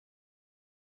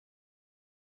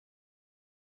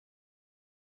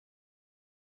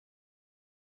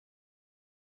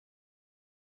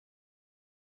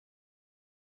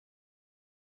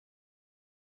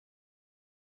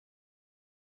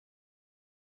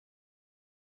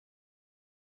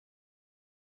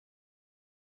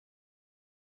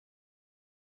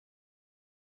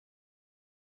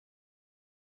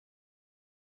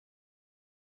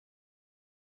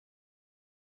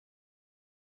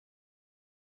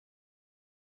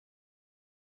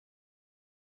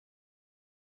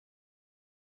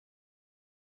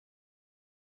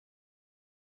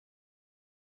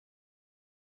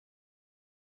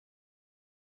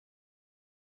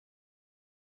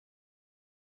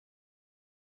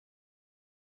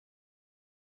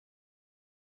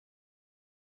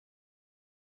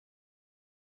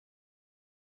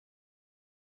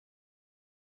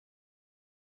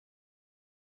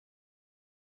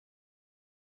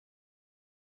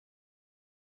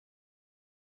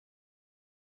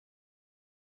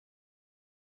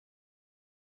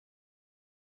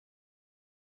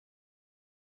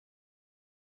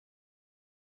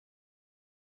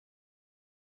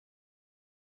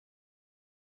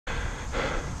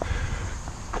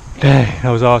Dang, that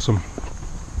was awesome.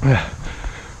 It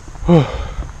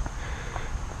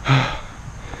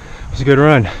was a good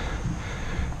run.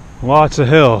 Lots of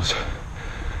hills.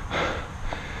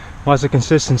 Lots of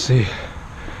consistency.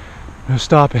 No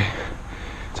stopping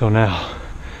till now.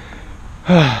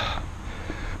 But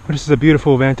this is a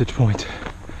beautiful vantage point,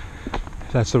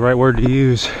 if that's the right word to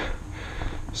use.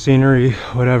 Scenery,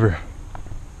 whatever.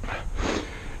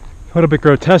 A little bit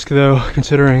grotesque though,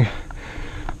 considering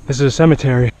this is a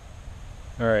cemetery.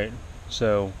 Alright,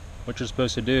 so what you're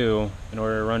supposed to do in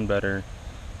order to run better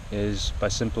is by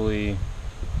simply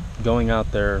going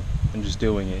out there and just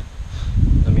doing it.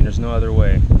 I mean, there's no other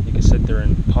way. You can sit there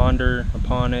and ponder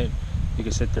upon it. You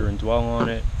can sit there and dwell on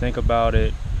it, think about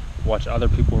it, watch other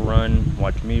people run,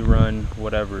 watch me run,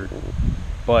 whatever.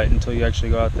 But until you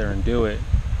actually go out there and do it,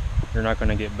 you're not going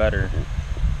to get better.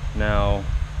 Now,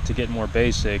 to get more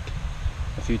basic,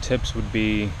 a few tips would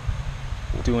be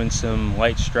doing some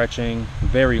light stretching,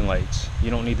 very light. You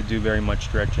don't need to do very much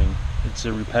stretching. It's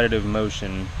a repetitive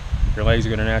motion. Your legs are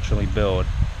going to naturally build.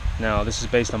 Now, this is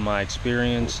based on my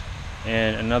experience,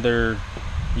 and another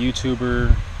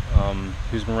YouTuber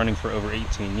who's been running for over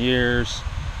 18 years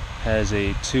has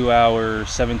a 2-hour,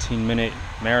 17-minute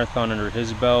marathon under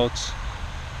his belt.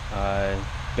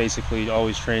 Basically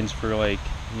always trains for, like,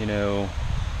 you know,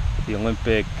 the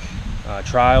Olympic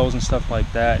trials and stuff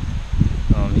like that.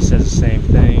 He says the same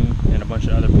thing, and a bunch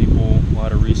of other people, a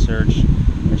lot of research,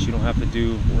 that you don't have to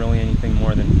do really anything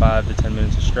more than 5 to 10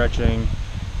 minutes of stretching.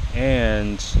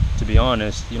 And to be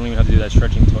honest, you don't even have to do that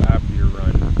stretching until after your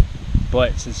run.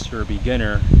 But since you're a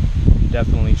beginner, you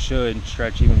definitely should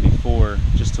stretch even before,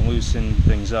 just to loosen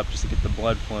things up, just to get the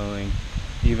blood flowing.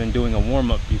 Even doing a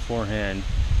warm-up beforehand,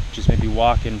 just maybe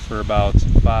walking for about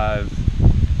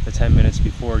 5 to 10 minutes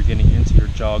before getting into your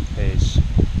jog pace.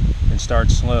 And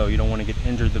start slow. You don't want to get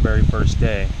injured the very first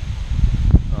day.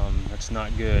 That's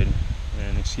not good.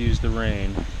 And excuse the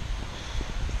rain.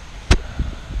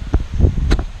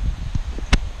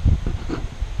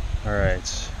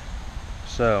 Alright,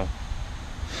 so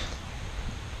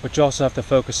what you also have to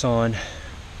focus on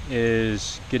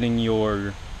is getting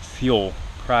your fuel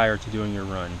prior to doing your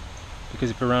run.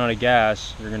 Because if you run out of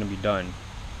gas, you're going to be done.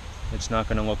 It's not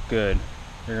going to look good.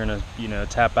 You're going to, you know,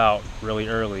 tap out really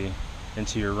early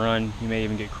into your run. You may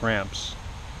even get cramps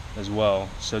as well.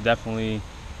 So definitely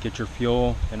get your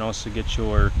fuel and also get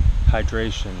your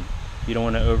hydration. You don't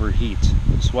want to overheat.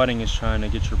 Sweating is trying to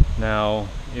get your... Now,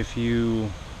 if you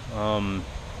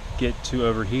get too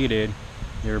overheated,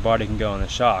 your body can go into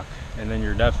shock, and then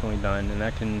you're definitely done, and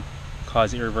that can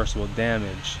cause irreversible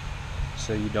damage.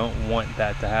 So you don't want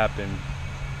that to happen.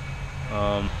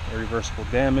 Irreversible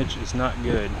damage is not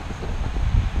good.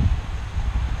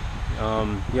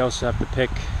 You also have to pick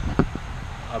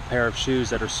a pair of shoes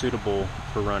that are suitable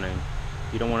for running.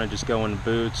 You don't want to just go in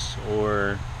boots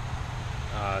or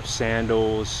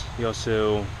sandals. You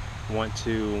also want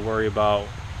to worry about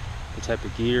the type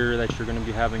of gear that you're going to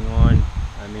be having on.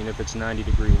 I mean, if it's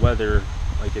 90-degree weather,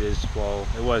 like it is, well,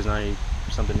 it was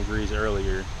 90-something degrees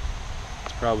earlier.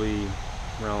 It's probably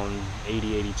around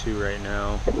 80, 82 right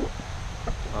now.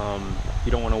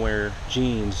 You don't want to wear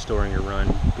jeans during your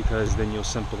run, because then you'll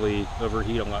simply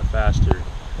overheat a lot faster.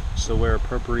 So wear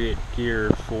appropriate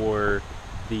gear for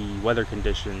the weather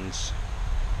conditions.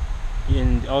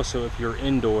 And also, if you're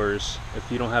indoors,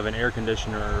 if you don't have an air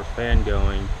conditioner or a fan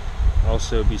going,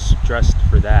 also be dressed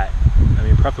for that. I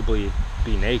mean, preferably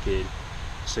be naked,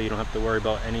 so you don't have to worry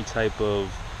about any type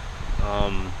of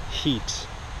heat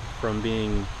from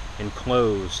being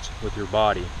enclosed with your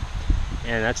body.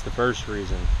 And that's the first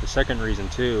reason. The second reason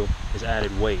too is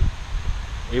added weight.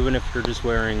 Even if you're just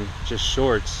wearing just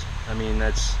shorts, I mean,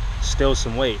 that's still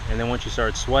some weight. And then once you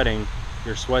start sweating,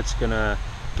 your sweat's gonna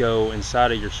go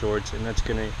inside of your shorts, and that's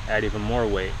gonna add even more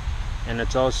weight. And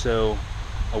it's also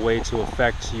a way to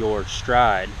affect your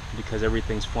stride, because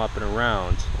everything's flopping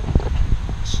around.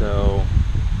 So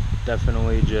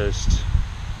definitely just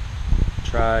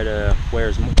try to wear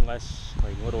as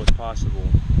little as possible.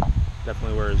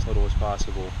 Definitely wear as little as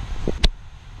possible.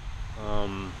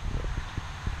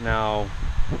 Now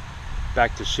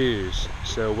back to shoes.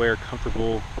 So wear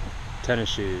comfortable tennis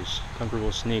shoes,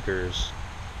 comfortable sneakers.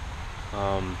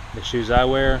 The shoes I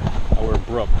wear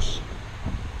Brooks.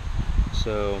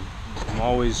 So I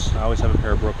always have a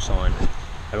pair of Brooks on.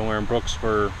 I've been wearing Brooks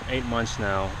for 8 months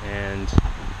now, and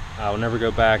I'll never go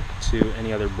back to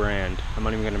any other brand. I'm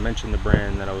not even going to mention the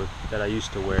brand that I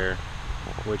used to wear,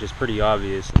 which is pretty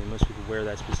obvious. I mean, most people wear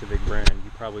that specific brand.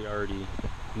 You probably already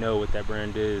know what that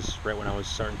brand is right when I was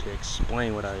starting to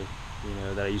explain that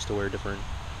I used to wear a different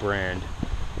brand.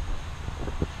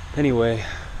 Anyway,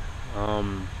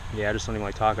 yeah, I just don't even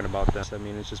like talking about this. I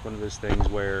mean, it's just one of those things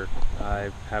where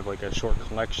I have like a short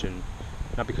collection,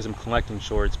 not because I'm collecting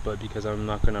shorts, but because I'm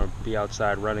not going to be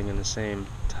outside running in the same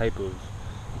type of,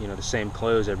 you know, the same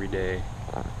clothes every day.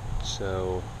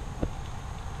 So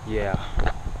yeah,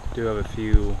 do have a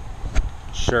few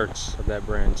shirts of that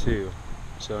brand too.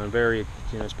 So on very,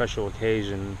 you know, special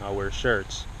occasion, I'll wear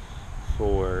shirts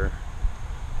for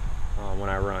when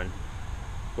I run.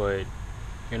 But,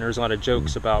 and there's a lot of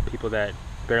jokes about people that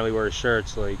barely wear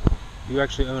shirts, like, you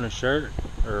actually own a shirt,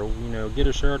 or, you know, get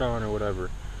a shirt on or whatever.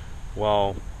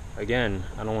 Well, again,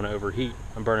 I don't want to overheat.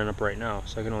 I'm burning up right now,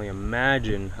 so I can only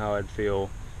imagine how I'd feel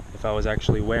if I was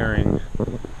actually wearing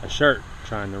a shirt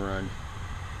trying to run.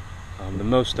 The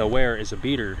most I'll wear is a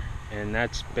beater, and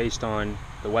that's based on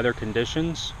the weather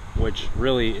conditions, which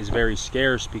really is very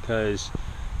scarce because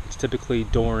it's typically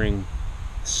during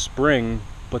spring,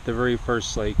 but the very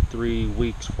first like 3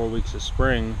 weeks, 4 weeks of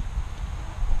spring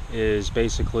is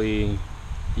basically,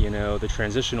 you know, the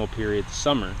transitional period to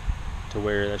summer, to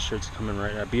where that shirt's coming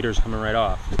right, that beater's coming right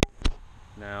off.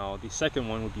 Now the second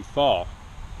one would be fall,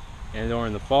 and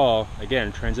during the fall,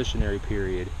 again, transitionary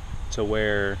period, to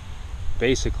where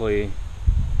basically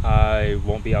I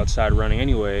won't be outside running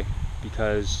anyway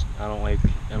because I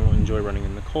don't enjoy running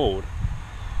in the cold.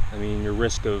 I mean, your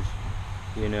risk of,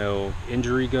 you know,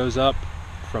 injury goes up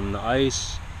from the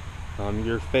ice,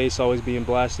 your face always being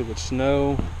blasted with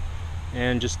snow,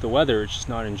 and just the weather, it's just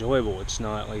not enjoyable. It's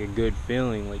not like a good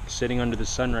feeling, like sitting under the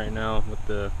sun right now with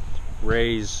the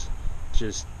rays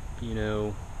just, you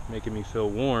know, making me feel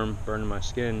warm, burning my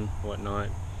skin, whatnot.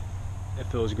 It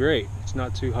feels great. It's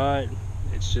not too hot.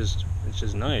 It's just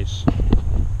nice.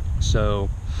 So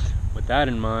with that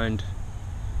in mind,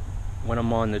 when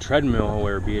I'm on the treadmill, I'll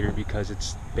wear a beater because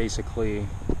it's basically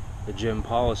the gym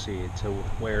policy to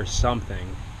wear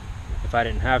something. If I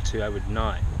didn't have to, I would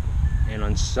not. And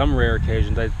on some rare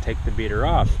occasions, I'd take the beater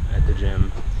off at the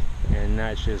gym, and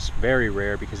that's just very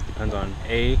rare because it depends on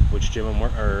A, which gym I'm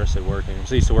working. I'm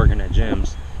so used to working at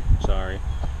gyms. Sorry.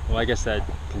 Well, I guess that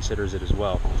considers it as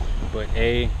well. But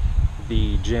A,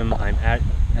 the gym I'm at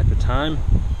the time,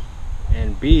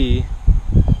 and B,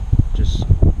 just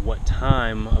what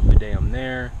time of the day I'm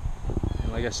there,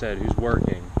 and like I said, who's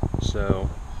working. So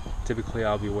typically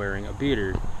I'll be wearing a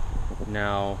beater.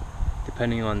 Now,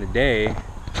 depending on the day,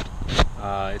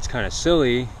 it's kind of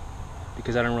silly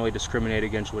because I don't really discriminate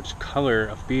against which color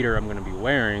of beater I'm going to be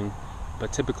wearing,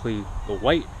 but typically the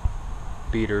white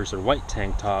beaters or white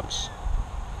tank tops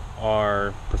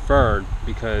are preferred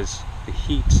because the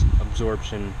heat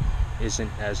absorption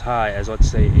isn't as high as, let's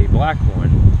say, a black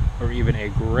one or even a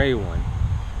gray one.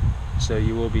 So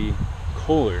you will be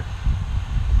cooler.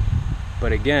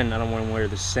 But again, I don't want to wear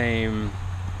the same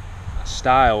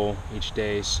style each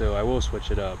day, so I will switch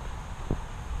it up.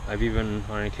 I've even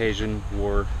on occasion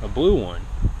wore a blue one,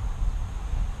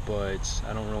 but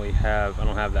I don't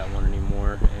have that one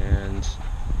anymore, and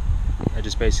I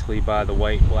just basically buy the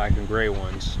white, black, and gray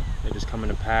ones. They just come in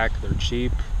a pack. They're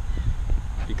cheap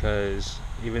because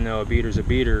even though a beater's a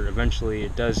beater, eventually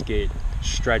it does get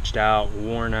stretched out,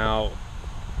 worn out.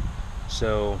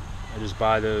 So I just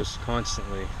buy those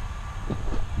constantly.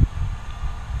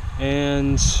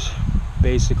 And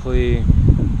basically,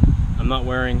 I'm not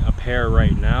wearing a pair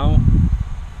right now,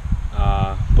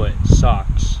 but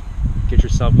socks. Get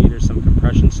yourself either some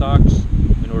compression socks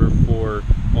in order for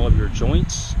all of your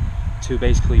joints to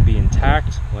basically be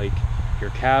intact, like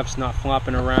your calves not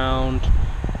flopping around,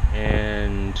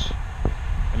 and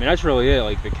I mean that's really it.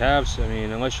 Like the calves, I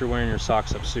mean, unless you're wearing your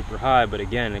socks up super high, but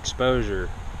again, exposure,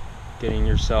 getting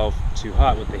yourself too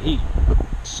hot with the heat.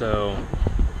 So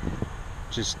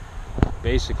just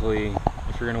basically,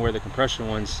 if you're going to wear the compression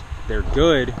ones, they're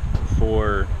good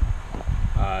for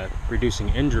reducing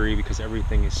injury because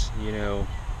everything is, you know,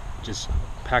 just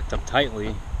packed up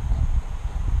tightly.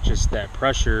 Just that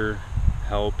pressure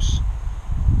helps,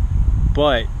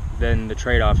 but then the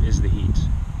trade-off is the heat.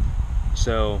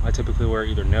 So I typically wear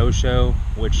either no-show,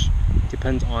 which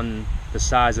depends on the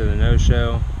size of the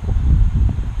no-show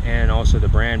and also the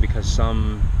brand, because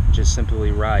some just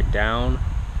simply ride down,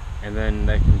 and then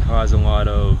that can cause a lot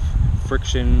of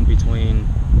friction between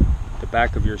the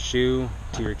back of your shoe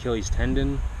to your Achilles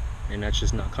tendon, and that's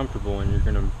just not comfortable, and you're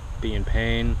going to be in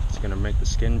pain. It's going to make the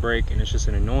skin break, and it's just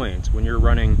an annoyance. When you're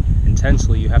running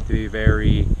intensely, you have to be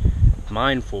very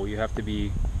mindful. You have to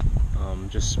be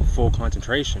just full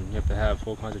concentration. You have to have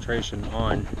full concentration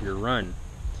on your run.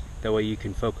 That way you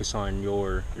can focus on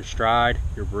your stride,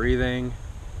 your breathing,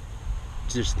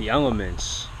 just the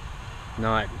elements,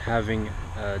 not having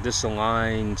a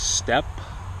disaligned step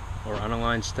or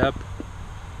unaligned step,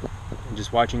 and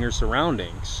just watching your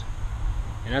surroundings.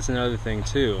 And that's another thing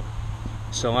too.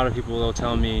 So a lot of people will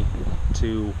tell me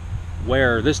to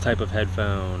wear this type of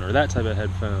headphone or that type of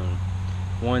headphone,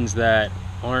 ones that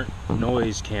aren't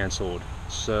noise canceled,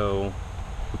 so,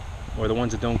 or the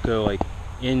ones that don't go like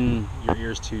in your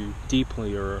ears too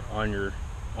deeply or on your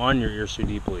ears too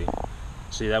deeply,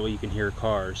 so that way you can hear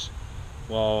cars.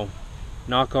 Well,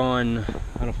 knock on,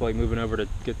 I don't feel like moving over to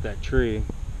get that tree.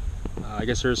 I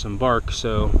guess there's some bark,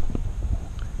 so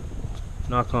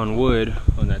knock on wood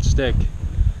on that stick.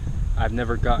 I've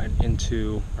never gotten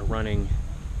into a running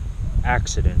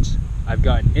accident. I've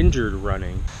gotten injured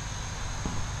running.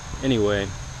 Anyway,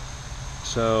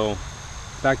 so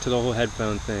back to the whole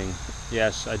headphone thing.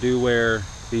 Yes, I do wear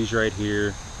these right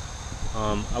here.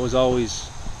 I was always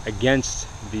against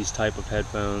these type of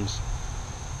headphones.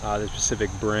 The specific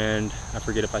brand, I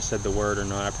forget if I said the word or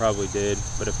not. I probably did,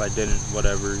 but if I didn't,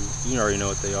 whatever. You already know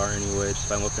what they are anyway, just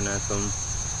by looking at them.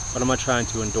 But I'm not trying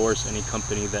to endorse any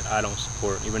company that I don't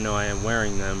support, even though I am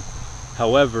wearing them.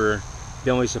 However,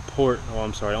 the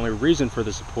only reason for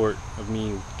the support of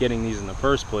me getting these in the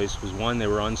first place was, one, they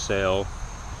were on sale.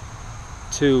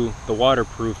 2, the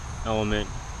waterproof element.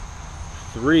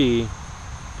 3,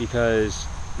 because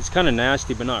it's kind of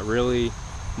nasty, but not really.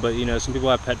 But you know, some people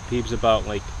have pet peeves about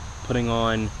like putting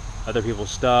on other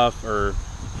people's stuff, or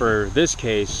for this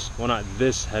case, well, not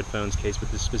this headphones case,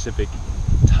 but this specific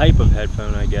type of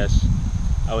headphone, I guess.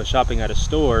 I was shopping at a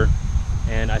store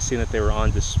and I seen that they were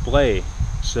on display,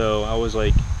 so I was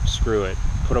like, screw it,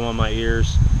 put them on my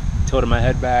ears, tilted my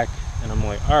head back, and I'm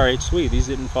like, alright, sweet, these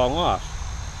didn't fall off.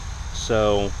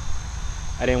 So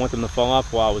I didn't want them to fall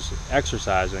off while I was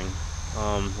exercising,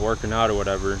 working out or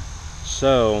whatever.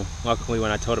 So luckily,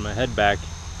 when I tilted my head back,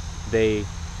 they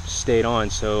stayed on.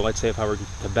 So let's say if I were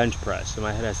to bench press, so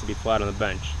my head has to be flat on the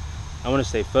bench, I want to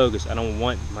stay focused. I don't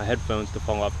want my headphones to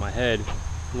fall off my head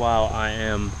while I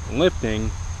am lifting,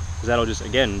 because that'll just,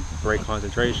 again, break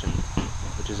concentration,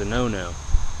 which is a no-no.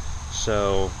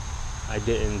 So I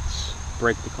didn't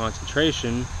break the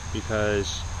concentration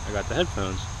because I got the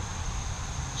headphones.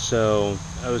 So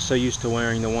I was so used to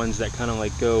wearing the ones that kind of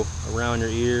like go around your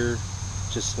ear,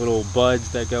 just little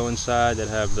buds that go inside that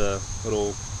have the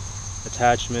little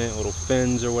attachment, little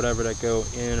fins or whatever that go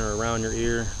in or around your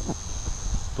ear.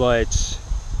 But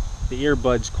the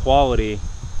earbuds quality,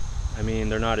 I mean,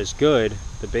 they're not as good.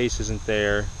 The bass isn't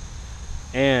there,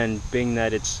 and being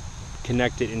that it's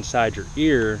connected inside your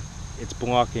ear, it's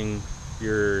blocking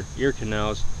your ear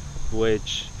canals,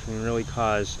 which can really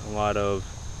cause a lot of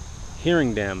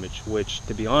hearing damage, which,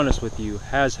 to be honest with you,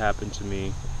 has happened to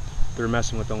me through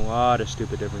messing with a lot of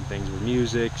stupid different things with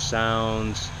music,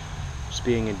 sounds, just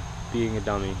being a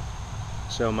dummy.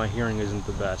 So my hearing isn't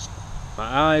the best. My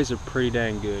eyes are pretty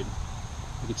dang good.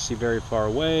 I can see very far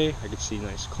away, I can see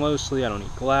nice closely, I don't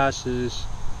need glasses.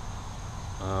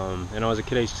 And when I was a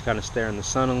kid, I used to kind of stare in the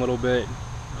sun a little bit.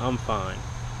 I'm fine,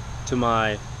 to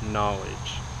my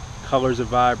knowledge. Colors are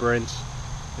vibrant,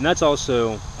 and that's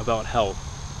also about health.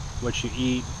 What you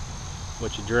eat,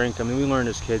 what you drink. I mean, we learned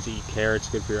as kids to eat carrots,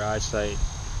 good for your eyesight.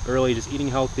 But really, just eating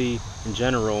healthy in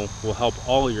general will help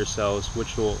all of your cells,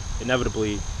 which will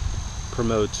inevitably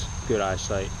promote good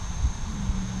eyesight.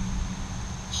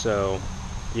 So,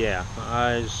 yeah, my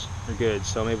eyes are good,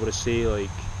 so I'm able to see like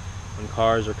when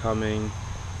cars are coming.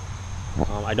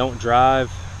 I don't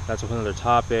drive. That's a whole other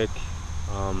topic.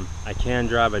 I can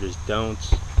drive, I just don't.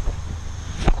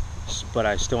 But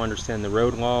I still understand the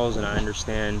road laws, and I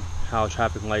understand how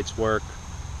traffic lights work.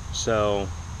 So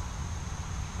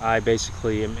I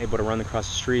basically am able to run across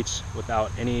the streets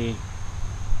without any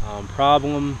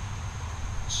problem.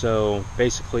 So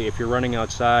basically, if you're running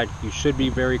outside, you should be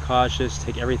very cautious.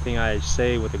 Take everything I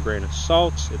say with a grain of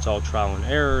salt. It's all trial and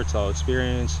error, it's all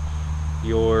experience.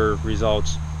 Your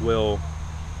results will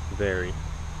vary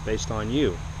based on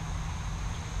you.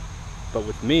 But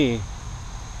with me,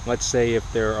 let's say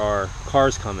if there are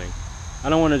cars coming, I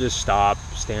don't want to just stop,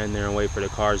 stand there and wait for the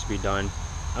cars to be done.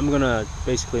 I'm going to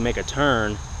basically make a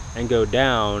turn and go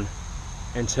down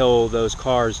until those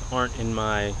cars aren't in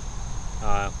my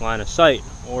line of sight,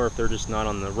 or if they're just not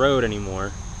on the road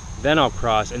anymore. Then I'll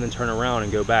cross and then turn around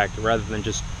and go back, rather than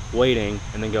just waiting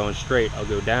and then going straight. I'll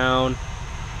go down,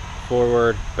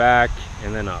 forward, back,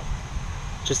 and then up,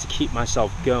 just to keep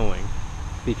myself going,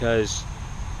 because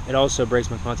it also breaks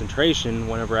my concentration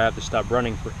whenever I have to stop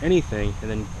running for anything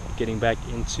and then getting back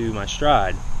into my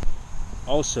stride.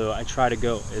 Also, I try to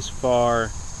go as far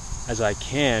as I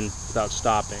can without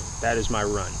stopping. That is my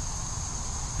run.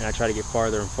 And I try to get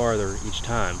farther and farther each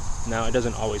time. Now, it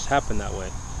doesn't always happen that way,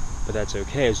 but that's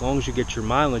okay. As long as you get your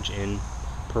mileage in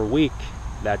per week,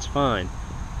 that's fine.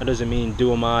 That doesn't mean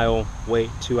do a mile, wait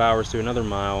 2 hours, do another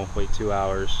mile, wait 2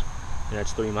 hours, and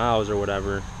that's 3 miles or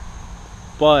whatever.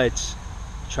 But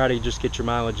try to just get your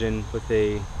mileage in with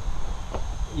a,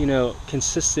 you know,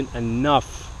 consistent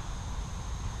enough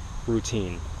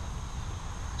routine.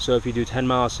 So if you do 10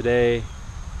 miles today,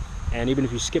 and even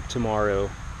if you skip tomorrow,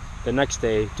 the next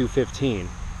day do 15,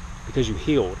 because you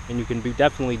healed, and you can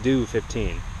definitely do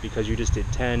 15 because you just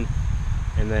did 10,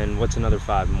 and then what's another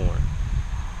 5 more?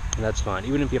 And that's fine.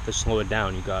 Even if you have to slow it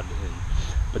down, you got it in.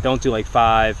 But don't do like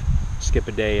 5, skip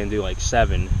a day and do like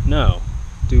 7. No,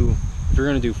 if you're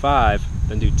gonna do 5,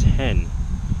 then do 10.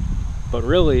 But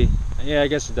really, yeah, I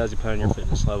guess it does depend on your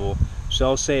fitness level. So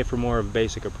I'll say for more of a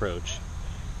basic approach,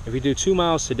 if you do 2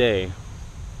 miles today,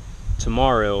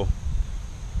 tomorrow,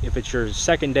 if it's your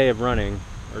second day of running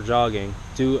or jogging,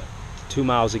 do 2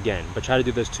 miles again, but try to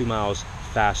do those 2 miles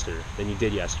faster than you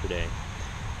did yesterday.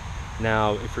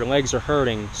 Now, if your legs are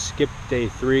hurting, skip day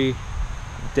 3,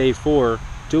 day 4,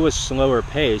 do a slower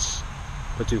pace,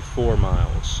 but do 4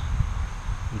 miles.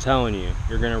 I'm telling you,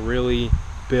 you're going to really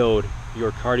build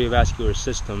your cardiovascular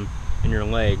system and your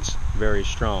legs very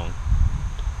strong.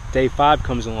 Day 5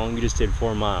 comes along, you just did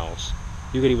 4 miles.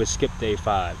 You could even skip day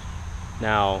 5.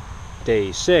 Now,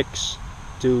 day 6,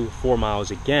 do 4 miles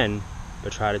again,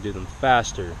 but try to do them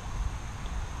faster.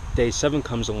 Day 7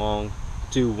 comes along,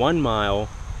 do 1 mile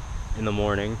in the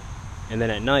morning, and then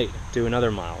at night do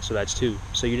another mile. So that's 2.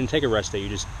 So you didn't take a rest day,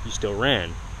 you still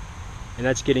ran. And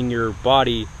that's getting your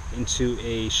body into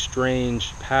a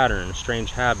strange pattern, a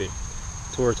strange habit,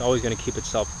 to where it's always going to keep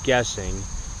itself guessing,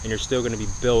 and you're still going to be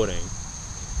building.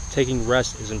 Taking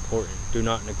rest is important. Do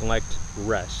not neglect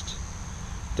rest.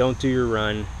 Don't do your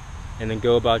run and then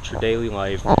go about your daily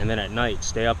life, and then at night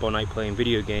stay up all night playing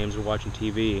video games or watching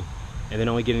TV, and then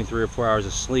only getting 3 or 4 hours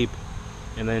of sleep,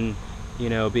 and then, you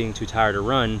know, being too tired to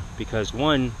run, because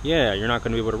one, yeah, you're not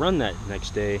going to be able to run that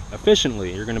next day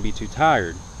efficiently. You're going to be too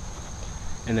tired.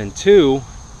 And then 2,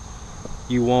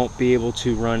 you won't be able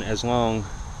to run as long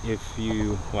if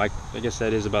you, well, I guess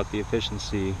that is about the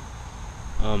efficiency.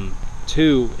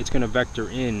 2, it's going to vector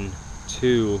in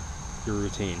to your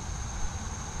routine,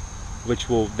 which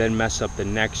will then mess up the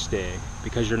next day,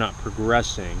 because you're not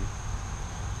progressing.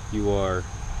 You are,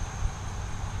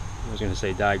 I was going to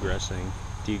say digressing,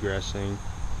 degressing.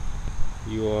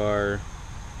 You are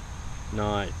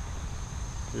not,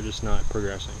 you're just not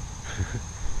progressing.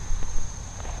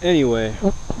 Anyway,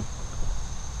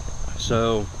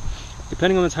 so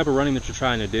depending on the type of running that you're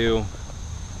trying to do,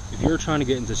 if you're trying to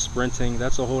get into sprinting,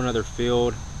 that's a whole other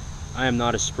field. I am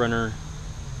not a sprinter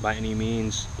by any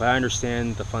means, but I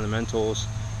understand the fundamentals.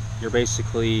 You're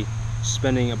basically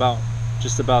spending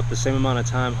just about the same amount of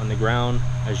time on the ground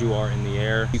as you are in the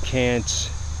air. You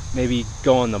can't maybe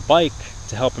go on the bike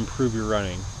to help improve your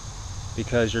running,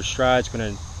 because your stride's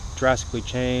going to drastically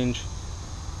change,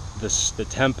 the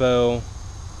tempo,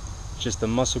 just the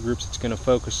muscle groups it's going to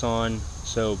focus on.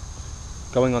 So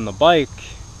going on the bike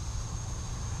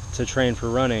to train for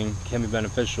running can be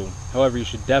beneficial. However, you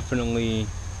should definitely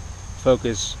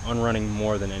focus on running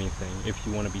more than anything if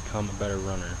you want to become a better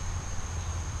runner.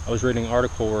 I was reading an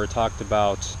article where it talked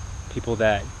about people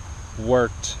that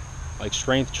worked, like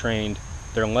strength trained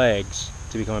their legs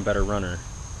to become a better runner.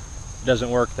 It doesn't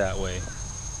work that way.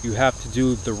 You have to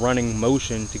do the running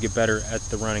motion to get better at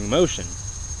the running motion.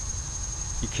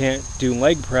 You can't do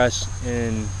leg press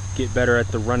and get better at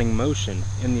the running motion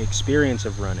and the experience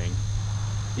of running.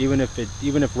 Even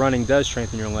if running does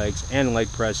strengthen your legs and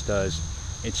leg press does,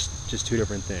 it's just 2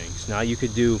 different things. Now, you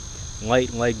could do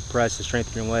light leg press to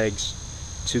strengthen your legs,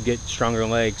 to get stronger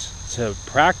legs, to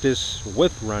practice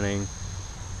with running,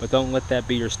 but don't let that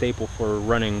be your staple for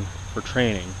running, for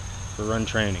training, for run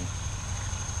training.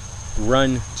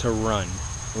 Run to run.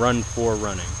 Run for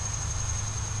running.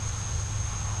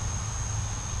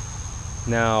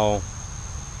 Now,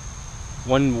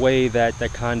 one way that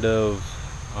kind of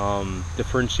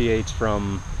differentiates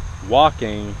from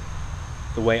walking,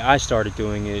 the way I started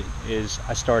doing it is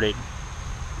I started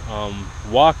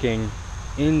walking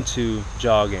into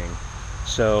jogging.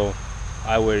 So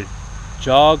I would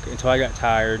jog until I got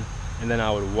tired, and then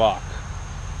I would walk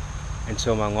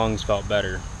until my lungs felt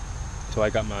better, until I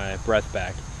got my breath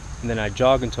back, and then I'd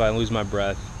jog until I lose my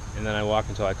breath, and then I walk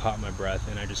until I caught my breath,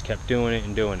 and I just kept doing it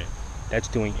and doing it. That's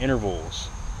doing intervals.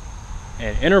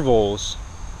 And intervals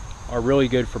are really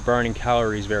good for burning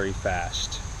calories very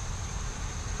fast.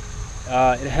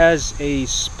 It has a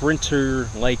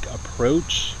sprinter-like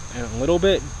approach, and a little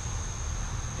bit,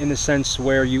 in the sense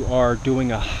where you are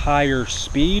doing a higher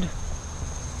speed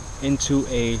into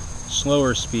a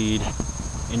slower speed,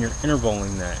 and you're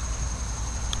intervaling that.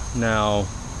 Now,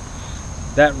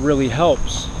 that really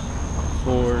helps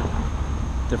for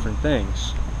different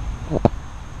things.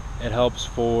 It helps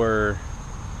for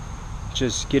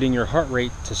just getting your heart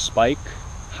rate to spike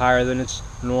higher than its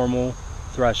normal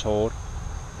threshold,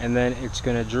 and then it's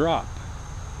going to drop.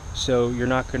 So you're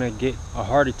not going to get a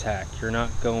heart attack. You're not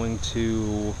going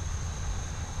to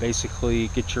basically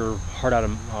get your heart out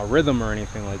of rhythm or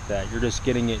anything like that. You're just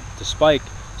getting it to spike,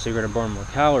 so you're going to burn more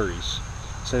calories.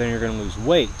 So then you're going to lose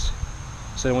weight.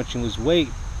 So then once you lose weight,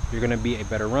 you're going to be a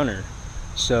better runner.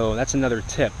 So that's another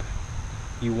tip.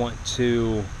 You want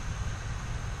to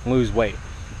lose weight.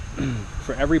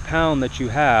 For every pound that you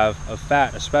have of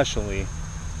fat especially,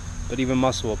 but even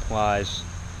muscle applies,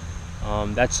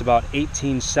 that's about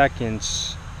 18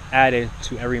 seconds added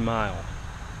to every mile.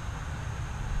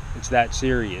 It's that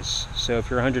serious. So if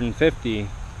you're 150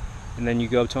 and then you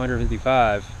go up to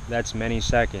 155, that's many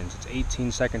seconds. It's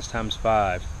 18 seconds times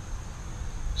 5.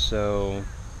 So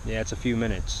yeah, it's a few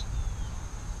minutes.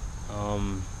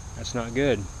 That's not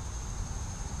good.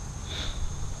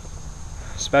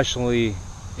 Especially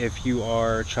if you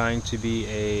are trying to be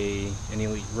an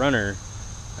elite runner.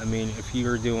 I mean, if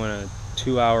you're doing a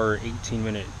 2-hour,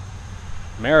 18-minute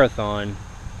marathon,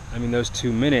 I mean, those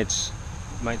 2 minutes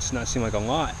might not seem like a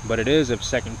lot, but it is if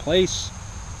second place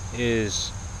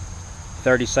is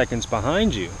 30 seconds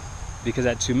behind you, because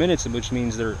at 2 minutes, which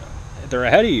means they're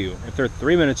ahead of you. If they're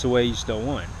 3 minutes away, you still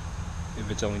won,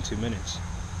 if it's only 2 minutes.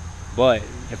 But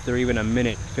if they're even a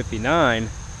minute 59,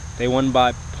 they won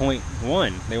by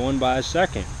 0.1. They won by a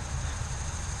second.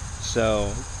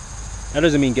 So that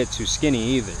doesn't mean get too skinny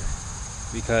either,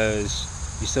 because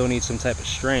you still need some type of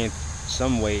strength,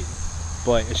 some weight,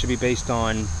 but it should be based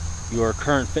on your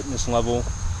current fitness level.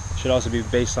 It should also be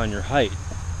based on your height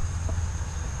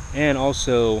and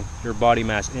also your body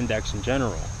mass index in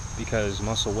general, because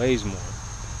muscle weighs more.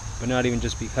 But not even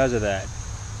just because of that.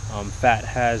 Fat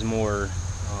has more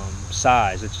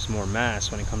size, it's just more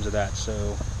mass when it comes to that.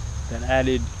 So that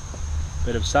added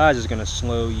bit of size is going to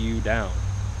slow you down.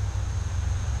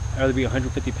 I'd rather be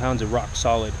 150 pounds of rock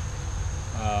solid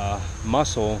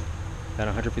muscle than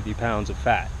 150 pounds of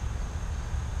fat.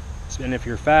 And if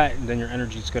you're fat, then your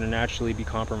energy is going to naturally be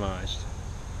compromised,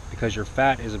 because your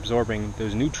fat is absorbing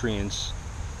those nutrients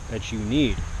that you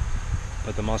need,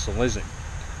 but the muscle isn't.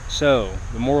 So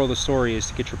the moral of the story is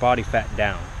to get your body fat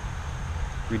down.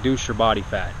 Reduce your body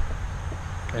fat,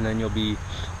 and then you'll be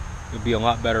a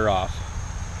lot better off.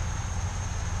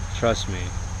 Trust me.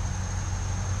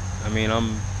 I mean,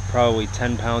 I'm probably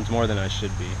 10 pounds more than I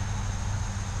should be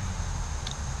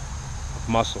of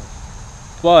muscle,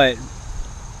 but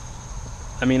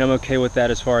I mean, I'm okay with that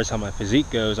as far as how my physique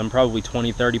goes. I'm probably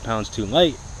 20-30 pounds too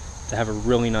light to have a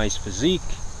really nice physique.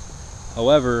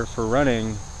 However, for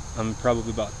running, I'm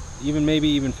probably about maybe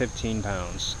even 15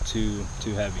 pounds too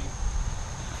heavy.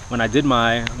 When I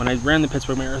ran the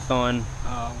Pittsburgh Marathon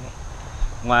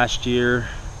last year,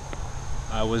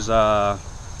 I was at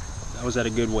a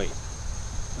good weight.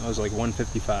 I was like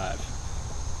 155,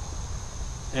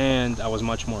 and I was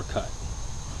much more cut,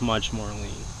 much more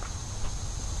lean.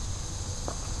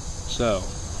 So,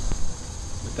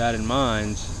 with that in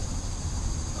mind,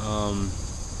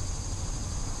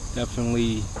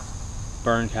 definitely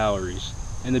burn calories.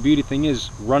 And the beauty thing is,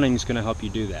 running is going to help you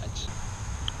do that.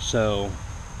 So,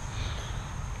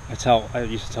 I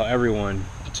used to tell everyone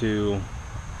to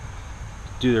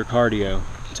do their cardio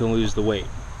to lose the weight.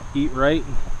 Eat right,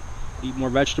 eat more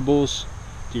vegetables,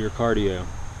 do your cardio.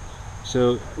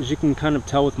 So, as you can kind of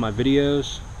tell with my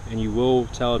videos, and you will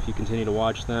tell if you continue to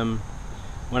watch them,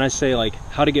 when I say like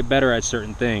how to get better at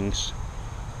certain things,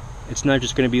 it's not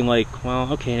just going to be like,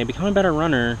 well, okay, to become a better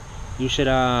runner, you should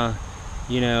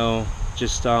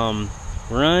just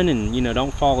run and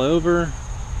don't fall over,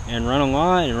 and run a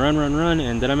lot, and run.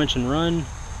 And did I mention run?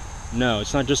 No,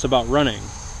 it's not just about running.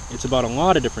 It's about a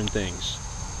lot of different things.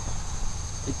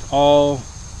 It all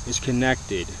is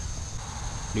connected.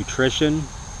 Nutrition,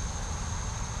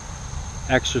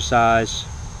 exercise,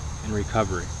 and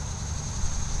recovery.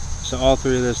 So all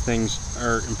three of those things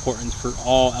are important for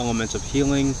all elements of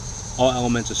healing, all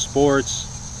elements of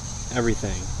sports,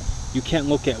 everything. You can't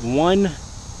look at one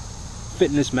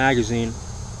fitness magazine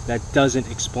that doesn't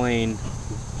explain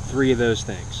three of those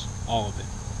things, all of it.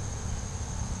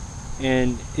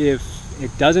 And if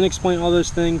it doesn't explain all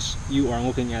those things, you are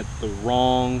looking at the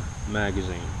wrong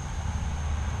magazine.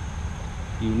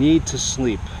 You need to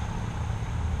sleep.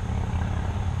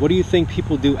 What do you think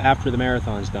people do after the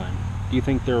marathon's done? Do you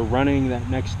think they're running that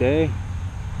next day?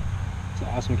 It's an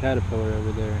awesome caterpillar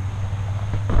over there.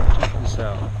 Check this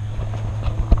out.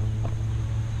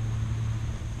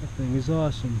 That thing is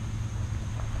awesome.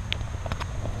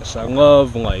 Yes, I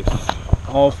love life.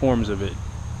 all forms of it.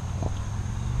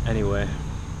 Anyway,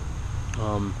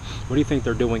 what do you think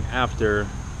they're doing after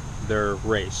their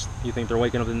race? You think they're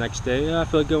waking up the next day? Yeah, I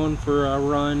feel like going for a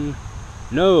run.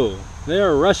 No, they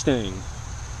are resting.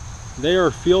 They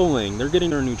are fueling. They're getting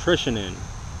their nutrition in.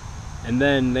 And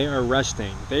then they are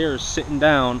resting. They are sitting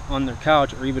down on their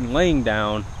couch or even laying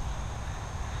down,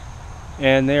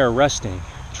 and they are resting,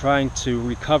 trying to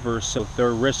recover so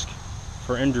their risk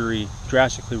for injury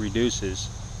drastically reduces,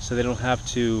 so they don't have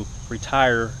to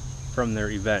retire from their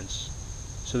events,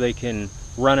 so they can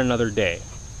run another day.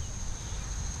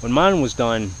 When mine was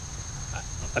done,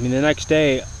 I mean, the next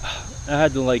day I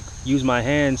had to like use my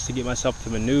hands to get myself to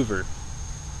maneuver,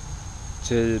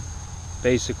 to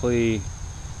basically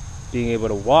being able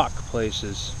to walk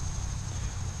places.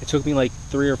 It took me like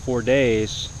 3 or 4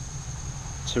 days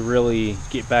to really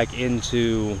get back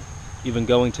into even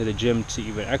going to the gym to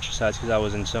even exercise, because I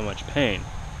was in so much pain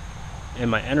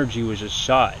and my energy was just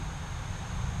shot.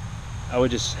 I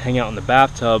would just hang out in the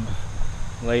bathtub,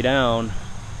 lay down,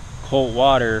 cold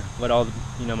water, let all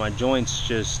my joints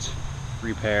just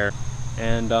repair,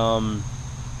 and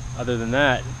other than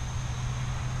that,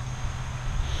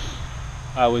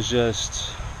 I was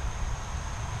just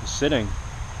sitting,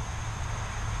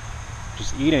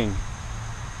 just eating,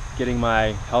 getting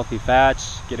my healthy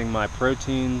fats, getting my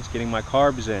proteins, getting my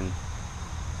carbs in.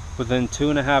 Within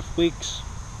 2.5 weeks,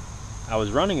 I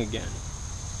was running again,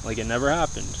 like it never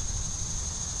happened.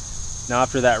 Now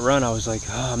after that run, I was like,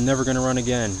 oh, I'm never gonna run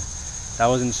again. That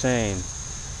was insane.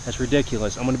 That's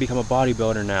ridiculous. I'm gonna become a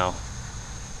bodybuilder now.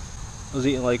 I was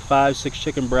eating like 5-6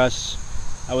 chicken breasts.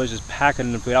 I was just packing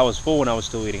in the food. I was full when I was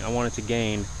still eating. I wanted to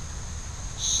gain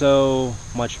so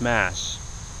much mass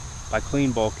by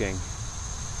clean bulking.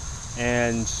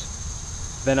 And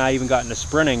then I even got into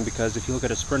sprinting, because if you look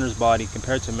at a sprinter's body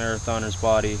compared to a marathoner's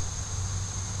body,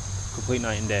 complete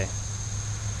night and day.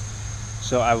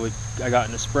 So I got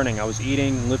into sprinting. I was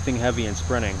eating, lifting heavy, and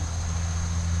sprinting.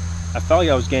 I felt like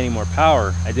I was gaining more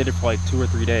power. I did it for like 2 or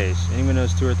 3 days. And even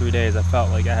those 2 or 3 days, I felt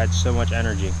like I had so much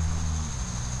energy.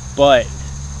 But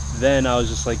then I was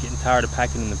just like getting tired of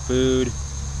packing in the food,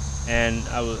 and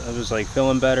I was like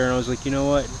feeling better, and I was like, you know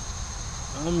what?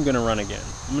 I'm gonna run again.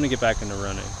 I'm gonna get back into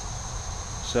running.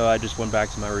 So I just went back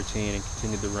to my routine and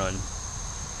continued to run.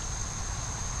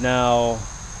 Now,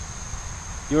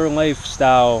 your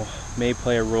lifestyle may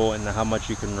play a role in how much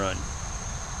you can run.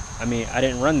 I mean, I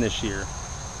didn't run this year.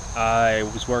 I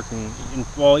was working, in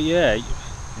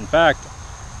fact,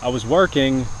 I was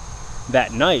working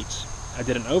that night. I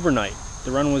did an overnight.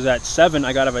 The run was at 7,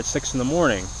 I got up at 6 in the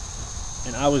morning.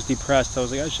 And I was depressed. I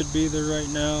was like, I should be there right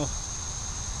now.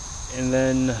 And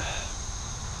then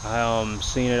I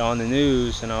seen it on the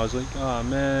news, and I was like, oh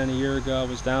man, a year ago I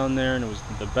was down there, and it was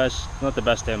the best, not the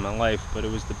best day of my life, but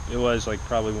it was the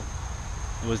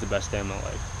best day of my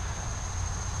life.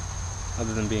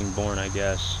 Other than being born, I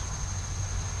guess.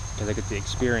 Because I get to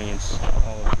experience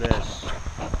all of this.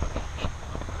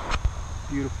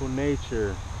 Beautiful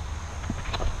nature.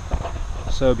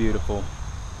 So beautiful.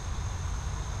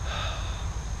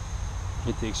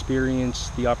 Get to experience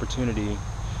the opportunity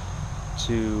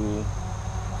to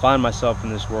find myself in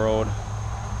this world,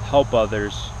 help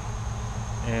others,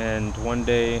 and one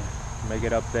day make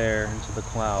it up there into the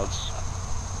clouds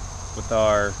with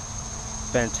our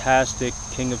fantastic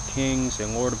King of Kings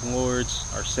and Lord of Lords,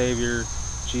 our Savior,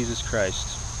 Jesus Christ.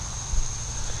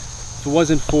 If it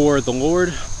wasn't for the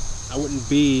Lord, I wouldn't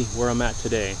be where I'm at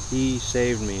today. He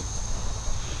saved me.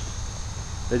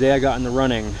 The day I got into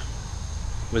running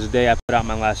was the day I put out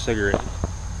my last cigarette.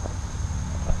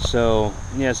 So,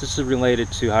 yes, this is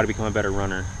related to how to become a better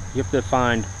runner. You have to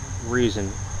find reason,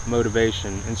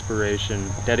 motivation, inspiration,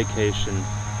 dedication,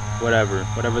 whatever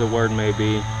the word may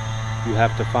be. You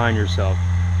have to find yourself.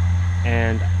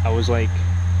 And I was like,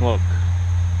 look,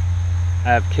 I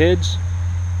have kids.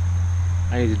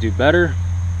 I need to do better.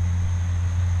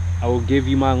 I will give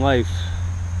you my life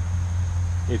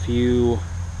if you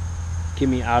get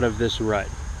me out of this rut,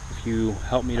 if you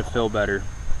help me to feel better,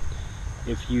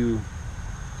 if you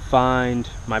find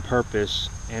my purpose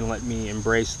and let me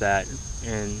embrace that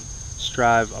and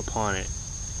strive upon it.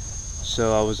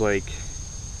 So I was like,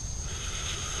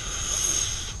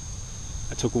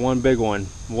 I took one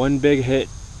big hit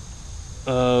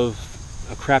of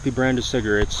a crappy brand of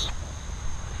cigarettes,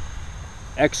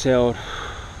 exhaled,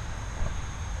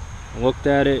 looked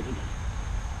at it,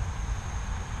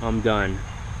 I'm done.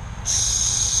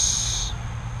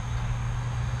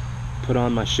 Put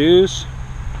on my shoes,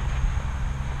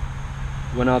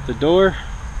 went out the door.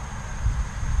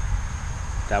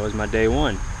 That was my day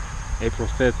one, April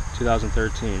 5th,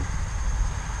 2013.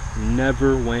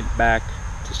 Never went back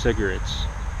to the cigarettes.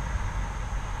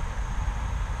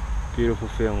 Beautiful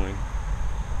feeling.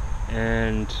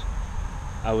 And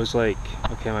I was like,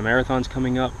 okay, my marathon's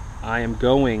coming up. I am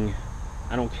going.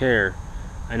 I don't care.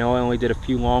 I know I only did a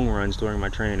few long runs during my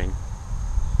training.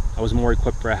 I was more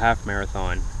equipped for a half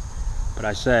marathon. But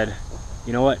I said,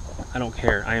 you know what? I don't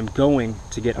care. I am going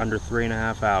to get under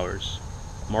 3.5 hours.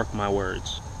 Mark my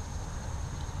words.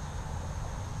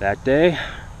 That day,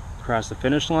 across the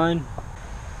finish line,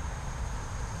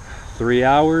 3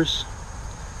 hours,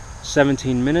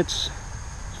 17 minutes,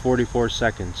 44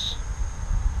 seconds.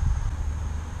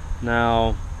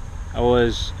 Now, I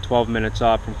was 12 minutes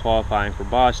off from qualifying for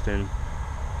Boston,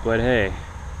 but hey,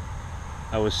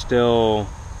 I was still,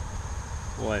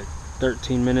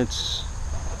 13 minutes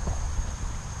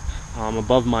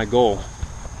above my goal.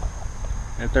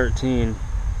 At 13,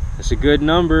 it's a good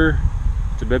number,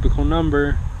 it's a biblical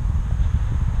number,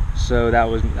 so that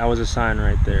was a sign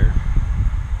right there.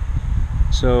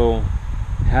 So,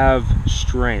 have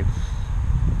strength.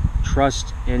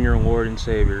 Trust in your Lord and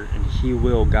Savior, and He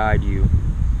will guide you.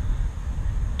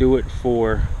 Do it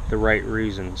for the right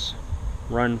reasons.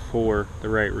 Run for the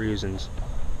right reasons.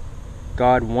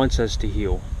 God wants us to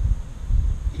heal.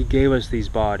 He gave us these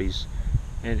bodies,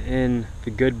 and in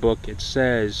the good book it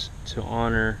says to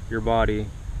honor your body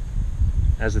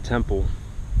as a temple.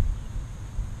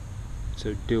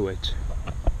 So do it.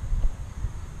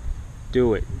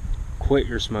 Do it. Quit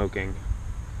your smoking.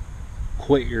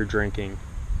 Quit your drinking.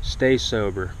 Stay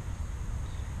sober.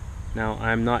 Now,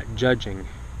 I'm not judging.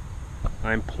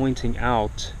 I'm pointing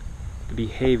out the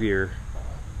behavior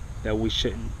that we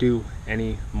shouldn't do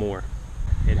anymore.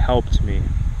 It helped me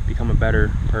become a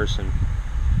better person.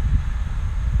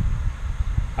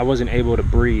 I wasn't able to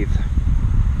breathe.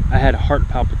 I had heart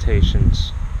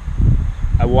palpitations.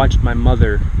 I watched my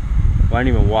mother. Well, I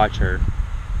didn't even watch her.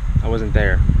 I wasn't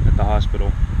there at the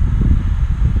hospital.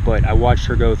 But I watched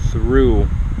her go through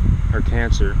her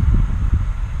cancer.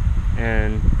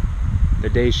 And the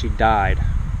day she died,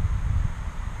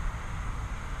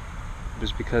 it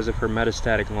was because of her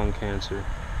metastatic lung cancer.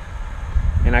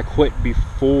 And I quit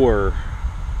before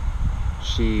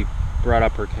she brought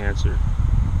up her cancer.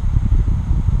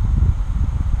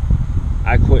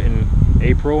 I quit in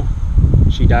April.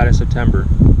 She died in September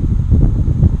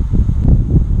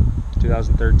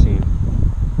 2013.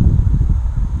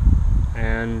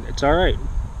 And it's alright.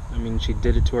 I mean, she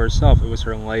did it to herself. It was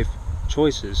her life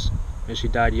choices. And she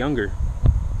died younger.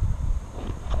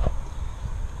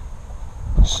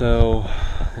 So,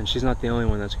 and she's not the only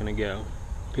one that's going to go.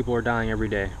 People are dying every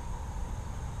day.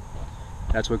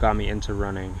 That's what got me into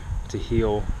running, to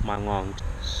heal my lungs.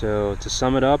 So, to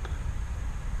sum it up,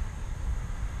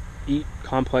 eat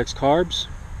complex carbs,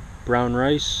 brown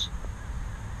rice,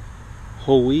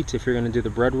 whole wheat if you're going to do the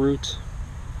bread route,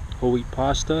 whole wheat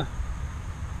pasta,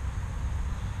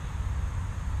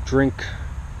 drink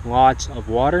lots of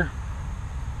water,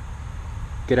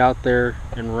 get out there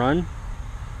and run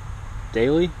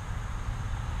daily,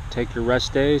 take your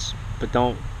rest days, but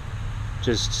don't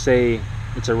just say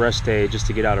it's a rest day just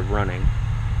to get out of running.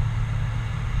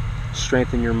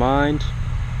 Strengthen your mind.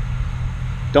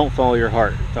 Don't follow your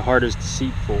heart. The heart is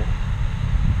deceitful.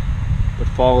 But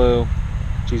follow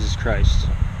Jesus Christ,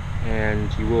 and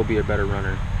you will be a better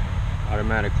runner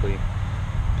automatically,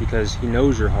 because He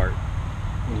knows your heart,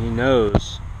 and He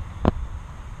knows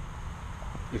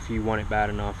if you want it bad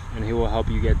enough, and He will help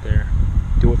you get there.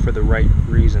 Do it for the right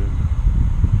reason.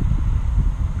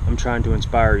 I'm trying to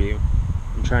inspire you.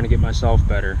 I'm trying to get myself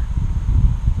better.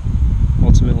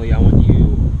 Ultimately, I want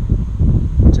you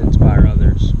to inspire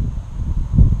others.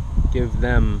 Give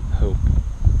them hope,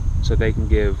 so they can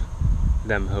give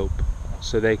them hope,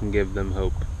 so they can give them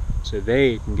hope, so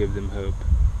they can give them hope,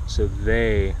 so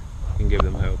they can give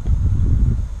them hope.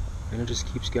 And it just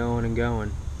keeps going and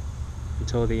going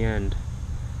until the end,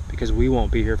 because we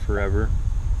won't be here forever,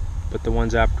 but the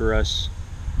ones after us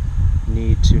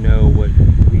need to know what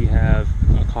we have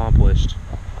accomplished,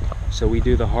 so we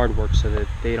do the hard work so that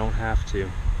they don't have to.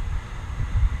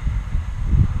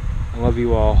 I love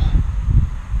you all.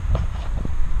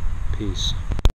 Peace.